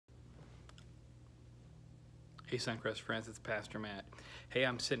Hey Suncrest friends, it's Pastor Matt. Hey,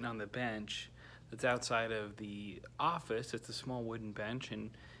 I'm sitting on the bench that's outside of the office. It's a small wooden bench, and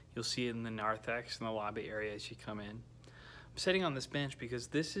you'll see it in the narthex in the lobby area as you come in. I'm sitting on this bench because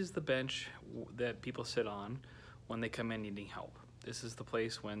this is the bench that people sit on when they come in needing help. This is the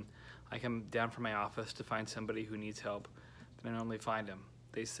place when I come down from my office to find somebody who needs help, that I normally find them.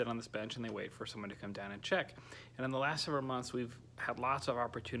 They sit on this bench and they wait for someone to come down and check. And in the last several months, we've had lots of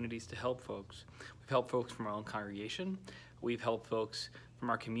opportunities to help folks. We've helped folks from our own congregation. We've helped folks from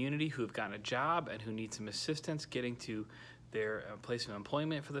our community who have gotten a job and who need some assistance getting to their place of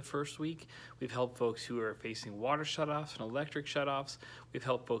employment for the first week. We've helped folks who are facing water shutoffs and electric shutoffs. We've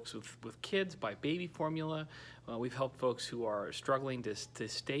helped folks with kids buy baby formula. We've helped folks who are struggling to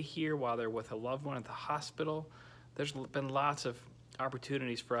stay here while they're with a loved one at the hospital. There's been lots of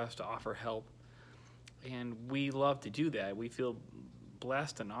opportunities for us to offer help, and we love to do that. We feel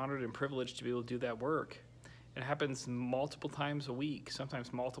blessed and honored and privileged to be able to do that work. It happens multiple times a week,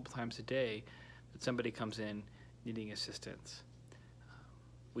 sometimes multiple times a day, that somebody comes in needing assistance.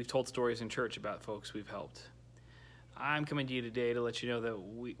 We've told stories in church about folks we've helped. I'm coming to you today to let you know that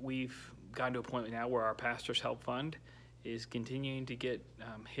we've gotten to a point now where our Pastor's Help Fund is continuing to get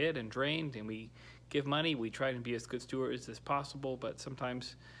hit and drained, and we give money. We try to be as good stewards as possible, but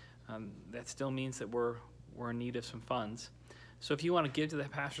sometimes that still means that we're in need of some funds. So if you want to give to the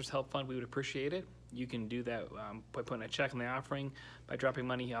Pastor's Help Fund, we would appreciate it. You can do that by putting a check in the offering, by dropping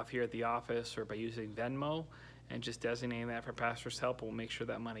money off here at the office, or by using Venmo and just designating that for Pastor's Help. We'll make sure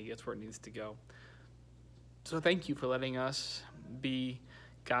that money gets where it needs to go. So thank you for letting us be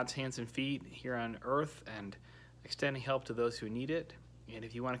God's hands and feet here on earth and extending help to those who need it. And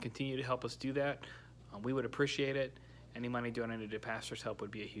if you want to continue to help us do that, we would appreciate it. Any money donated to Pastor's Help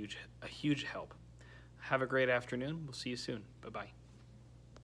would be a huge help. Have a great afternoon. We'll see you soon. Bye-bye.